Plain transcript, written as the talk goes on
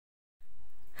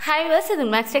Hi verse, இது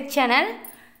maths tech channel.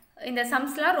 இந்த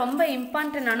சம்ஸ்லாம் ரொம்ப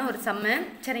இம்பார்ட்டண்டான ஒரு சம்மு,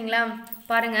 சரிங்களா?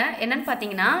 பாருங்கள், என்னென்னு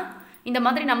பார்த்தீங்கன்னா இந்த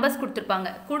மாதிரி நம்பர்ஸ் கொடுத்துருப்பாங்க.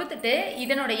 கொடுத்துட்டு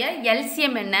இதனுடைய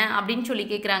எல்சிஎம் என்ன அப்படின்னு சொல்லி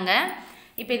கேட்குறாங்க.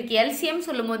 இப்போ இதுக்கு எல்சிஎம்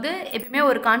சொல்லும் போது எப்பயுமே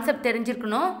ஒரு கான்செப்ட்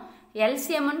தெரிஞ்சிருக்கணும்.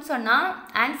 எல்சிஎம்னு சொன்னால்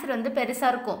ஆன்சர் வந்து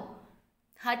பெருசாக இருக்கும்,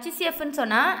 ஹச்சிசிஎஃப்னு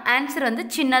சொன்னால் ஆன்சர் வந்து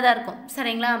சின்னதாக இருக்கும்,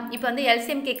 சரிங்களா? இப்போ வந்து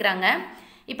எல்சிஎம் கேட்குறாங்க.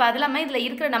 இப்போ அது இல்லாமல் இதில்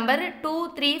இருக்கிற நம்பர் 2,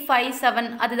 3, 5, 7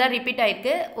 அதுதான் ரிப்பீட்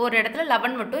ஆகிருக்கு. ஒரு இடத்துல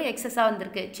 11 மட்டும் எக்ஸஸாக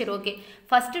வந்திருக்கு. சரி, ஓகே.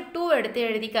 ஃபஸ்ட்டு 2 எடுத்து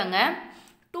எழுதிக்காங்க.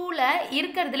 2ல்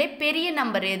இருக்கிறதுலே பெரிய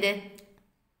நம்பர் எது?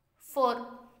 4,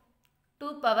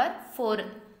 2 பவர் 4.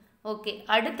 ஓகே,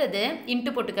 அடுத்தது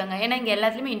இன்ட்டு போட்டுக்கோங்க, ஏன்னா இங்கே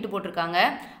எல்லாத்துலேயுமே இன்ட்டு போட்டிருக்காங்க.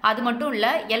 அது மட்டும்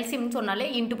இல்லை, எல்சிஎம்னு சொன்னாலே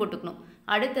இன்ட்டு போட்டுக்கணும்.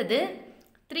 அடுத்தது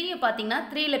 3 பார்த்தீங்கன்னா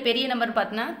 3ல் பெரிய நம்பர்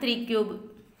பார்த்தீங்கன்னா 3 கியூப்.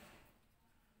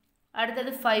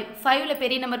 அடுத்தது 5ல்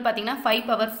பெரிய நம்பர் பார்த்தீங்கன்னா 5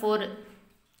 பவர் 4.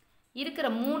 இருக்கிற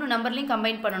 3 நம்பர்லையும்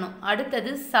கம்பைன் பண்ணணும். அடுத்தது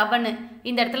 7.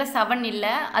 இந்த இடத்துல 7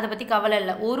 இல்லை, அதை பற்றி கவலை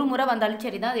இல்லை, ஒரு முறை வந்தாலும்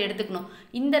சரி தான் அதை எடுத்துக்கணும்.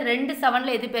 இந்த 2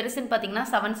 7ல் எது பெருசுன்னு பார்த்தீங்கன்னா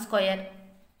 7 ஸ்கொயர்.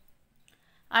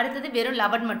 அடுத்தது வெறும்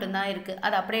 11 மட்டும்தான் இருக்குது,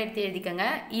 அதை அப்படியே எடுத்து எழுதிக்கோங்க.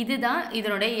 இதுதான்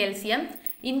இதனுடைய எல்சிஎம்.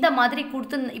 இந்த மாதிரி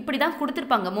இப்படி தான்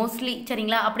கொடுத்துருப்பாங்க மோஸ்ட்லி,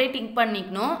 சரிங்களா? அப்படியே டிங்க்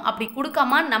பண்ணிக்கணும். அப்படி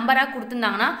கொடுக்காம நம்பராக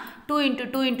கொடுத்துருந்தாங்கன்னா 2 ×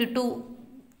 2 × 2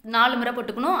 4 முறை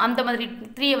போட்டுக்கணும். அந்த மாதிரி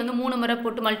 3 வந்து 3 முறை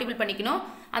போட்டு மல்டிபிள் பண்ணிக்கணும்.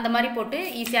 அந்த மாதிரி போட்டு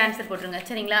ஈஸியாக ஆன்சர் போட்டுருங்க,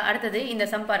 சரிங்களா? அடுத்தது இந்த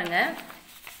சம் பாருங்கள்.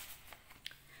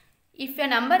 If a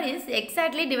number is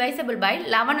exactly divisible by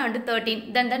 11 and 13,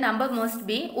 then the number must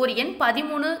be. ஒரு எண்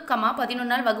 13,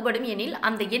 11 வகுபடும் எனில்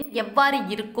அந்த எண் எவ்வாறு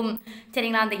இருக்கும்?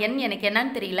 சரிங்களா? அந்த எண் எனக்கு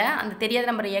என்னன்னு தெரியல, அந்த தெரியாத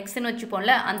நம்பர் எக்ஸ்ன்னு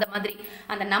வச்சுப்போம்ல, அந்த மாதிரி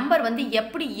அந்த நம்பர் வந்து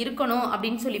எப்படி இருக்கணும்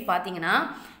அப்படின்னு சொல்லி பார்த்தீங்கன்னா,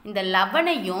 இந்த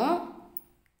 11ஐயும்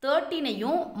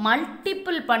 13ஐயும்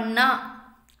மல்டிபிள் பண்ணால்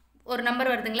ஒரு நம்பர்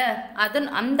வருதுங்களா,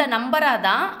 அந்த நம்பராக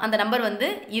தான் அந்த நம்பர் வந்து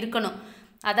இருக்கணும்.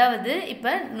 அதாவது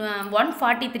இப்போ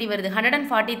 143 வருது,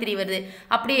 143 வருது,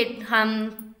 அப்படியே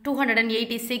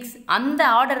 286 அந்த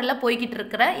ஆர்டரில் போய்கிட்டு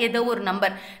இருக்கிற ஏதோ ஒரு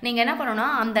நம்பர். நீங்கள் என்ன பண்ணணும்னா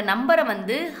அந்த நம்பரை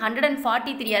வந்து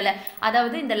 143ஆல்,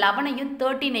 அதாவது இந்த 11ஐயும்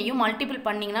 13ஐயும் மல்டிபிள்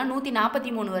பண்ணிங்கன்னா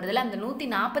 143 வருதுல்ல, அந்த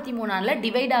 143ஆல்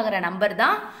டிவைட் ஆகிற நம்பர்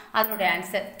தான் அதனுடைய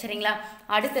ஆன்சர், சரிங்களா?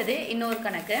 அடுத்தது இன்னொரு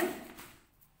கணக்கு.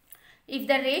 If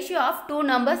the ratio of two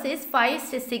numbers is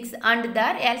 5:6 and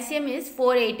their LCM is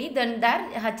 480, then their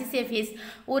HCF is.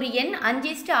 ஒரு எண்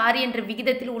 5:6 என்ற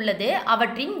விகிதத்தில் உள்ளது,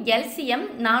 அவற்றின் LCM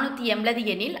 480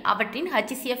 எனில் அவற்றின்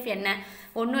HCF என்ன?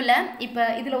 ஒன்றும் இல்லை, இப்போ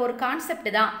இதில் ஒரு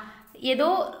கான்செப்ட் தான், ஏதோ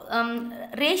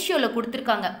ரேஷியோவில்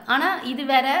கொடுத்துருக்காங்க, ஆனால்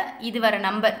இது வேற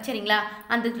நம்பர், சரிங்களா?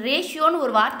 அந்த ரேஷியோன்னு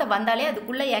ஒரு வார்த்தை வந்தாலே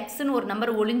அதுக்குள்ளே எக்ஸ்ன்னு ஒரு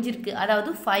நம்பர் ஒளிஞ்சிருக்கு.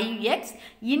 அதாவது 5x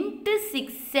 ×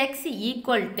 6x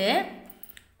 =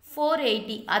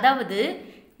 480. அதாவது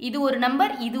இது ஒரு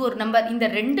நம்பர், இது ஒரு நம்பர், இந்த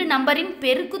ரெண்டு நம்பரின்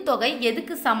பெருக்கு தொகை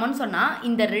எதுக்கு சமம்னு சொன்னால்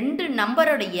இந்த ரெண்டு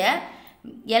நம்பருடைய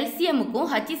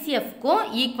எல்சிஎம்முக்கும் ஹச்சிசிஎஃப்க்கும்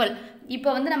ஈக்குவல். இப்போ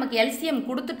வந்து நமக்கு எல்சிஎம்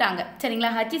கொடுத்துட்டாங்க,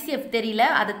 சரிங்களா? ஹச்சிசிஎஃப் தெரியல,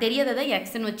 அது தெரியாததை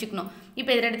எக்ஸ்ன்னு வச்சுக்கணும்.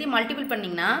 இப்போ இதை எடுத்து மல்டிபிள்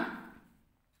பண்ணிங்கன்னா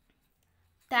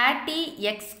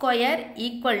 30x²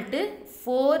 =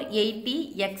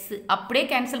 480x. அப்படியே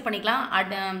கேன்சல் பண்ணிக்கலாம்.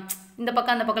 இந்த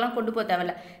பக்கம் அந்த பக்கம்லாம் கொண்டு போக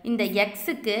தேவையில்ல. இந்த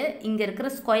எக்ஸுக்கு இங்கே இருக்கிற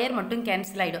ஸ்கொயர் மட்டும்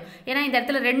கேன்சல் ஆகிடும். ஏன்னா இந்த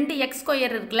இடத்துல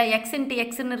 2x² இருக்குல்ல, x ×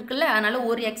 xன்னு இருக்குல்ல, அதனால்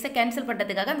ஒரு எக்ஸை கேன்சல்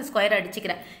பண்ணுறதுக்காக அந்த ஸ்கொயரை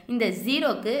அடிச்சுக்கிறேன். இந்த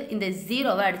 0க்கு இந்த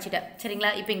 0வை அடிச்சுட்டேன்,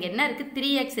 சரிங்களா? இப்போ இங்கே என்ன இருக்குது?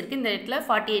 3x இருக்குது, இந்த இடத்துல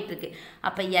 48 இருக்குது.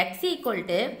 அப்போ x =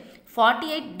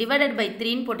 48 /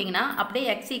 3ன்னு போட்டிங்கன்னா அப்படியே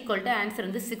x = ஆன்சர்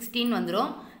வந்து 16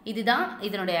 வந்துடும். இதுதான்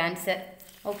இதனுடைய ஆன்சர்.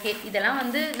 ஓகே, இதெல்லாம்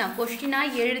வந்து நான்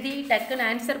கொஸ்டினாக எழுதி டக்குன்னு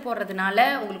ஆன்சர் போடுறதுனால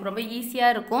உங்களுக்கு ரொம்ப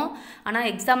ஈஸியாக இருக்கும். ஆனால்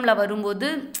எக்ஸாமில் வரும்போது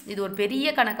இது ஒரு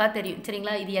பெரிய கணக்காக தெரியும்,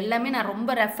 சரிங்களா? இது எல்லாமே நான்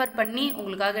ரொம்ப ரெஃபர் பண்ணி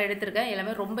உங்களுக்காக எடுத்திருக்கேன்.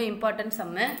 எல்லாமே ரொம்ப இம்பார்ட்டன்ட்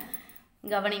சம்மு,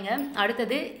 கவனிங்க.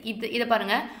 அடுத்தது இதை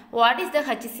பாருங்கள். What is the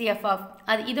HCF of?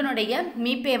 அது இதனுடைய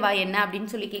மீபேவா என்ன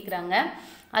அப்படின்னு சொல்லி கேட்குறாங்க.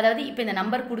 அதாவது இப்போ இந்த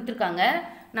நம்பர் கொடுத்துருக்காங்க,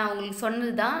 நான் உங்களுக்கு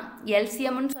சொன்னது தான்.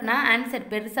 எல்சிஎம்னு சொன்னால் ஆன்சர்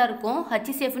பெருசாக இருக்கும்,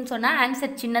 ஹச்சிசிஎஃப்னு சொன்னால்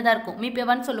ஆன்சர் சின்னதாக இருக்கும்,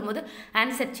 மீபேவான்னு சொல்லும்போது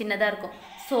ஆன்சர் சின்னதாக இருக்கும்.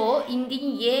 ஸோ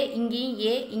இங்கேயும் ஏ, இங்கேயும்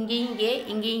ஏ, இங்கேயும் ஏ,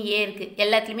 இங்கேயும் ஏ இருக்குது,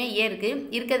 எல்லாத்துலேயுமே ஏ இருக்குது.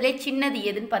 இருக்கிறதுலே சின்னது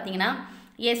எதுன்னு பார்த்தீங்கன்னா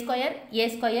a²,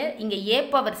 இங்கே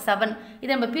a⁻7. இதை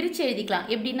நம்ம பிரித்து எழுதிக்கலாம்.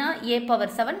 எப்படின்னா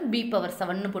a⁻7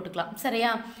 b⁻7ன்னு போட்டுக்கலாம்,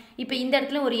 சரியா? இப்போ இந்த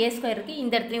இடத்துல ஒரு a² இருக்குது,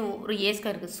 இந்த இடத்துலையும் ஒரு a²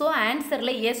 இருக்குது. ஸோ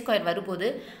ஆன்சரில் a²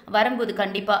 வரும்போது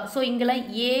கண்டிப்பாக, ஸோ இங்கெல்லாம்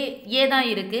ஏ தான்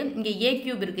இருக்குது, இங்கே a³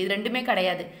 இருக்குது, இது ரெண்டுமே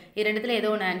கிடையாது. இது ரெண்டுத்தில்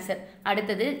ஏதோ ஒன்று ஆன்சர்.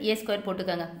 அடுத்தது a²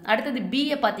 போட்டுக்கோங்க. அடுத்தது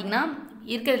b-யை பார்த்தீங்கன்னா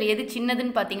இருக்கிறதுல எது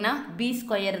சின்னதுன்னு பார்த்தீங்கன்னா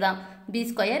b² தான். b²,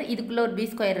 இதுக்குள்ளே ஒரு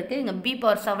b² இருக்குது, இங்கே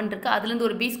b⁻7 இருக்குது, அதுலேருந்து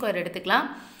ஒரு b² எடுத்துக்கலாம்.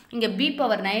 இங்கே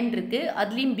b⁻9 இருக்குது,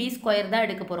 அதுலேயும் b² தான்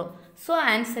எடுக்க போகிறோம். ஸோ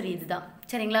ஆன்சர் இது தான்,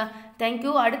 சரிங்களா?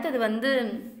 தேங்க்யூ. அடுத்தது வந்து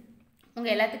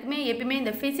உங்கள் எல்லாத்துக்குமே எப்பயுமே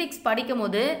இந்த ஃபிசிக்ஸ் படிக்கும்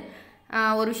போது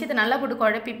ஒரு விஷயத்தை நல்லா போட்டு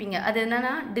குழப்பிப்பீங்க. அது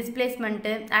என்னென்னா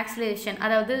டிஸ்பிளேஸ்மெண்ட்டு, ஆக்சிலரேஷன்,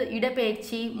 அதாவது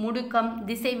இடப்பெயர்ச்சி, முடுக்கம்,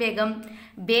 திசைவேகம்,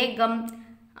 வேகம்,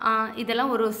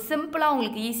 இதெல்லாம் ஒரு சிம்பிளாக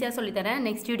உங்களுக்கு ஈஸியாக சொல்லித்தரேன்.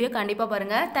 நெக்ஸ்ட் வீடியோ கண்டிப்பாக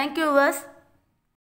பாருங்கள். Thank you viewers.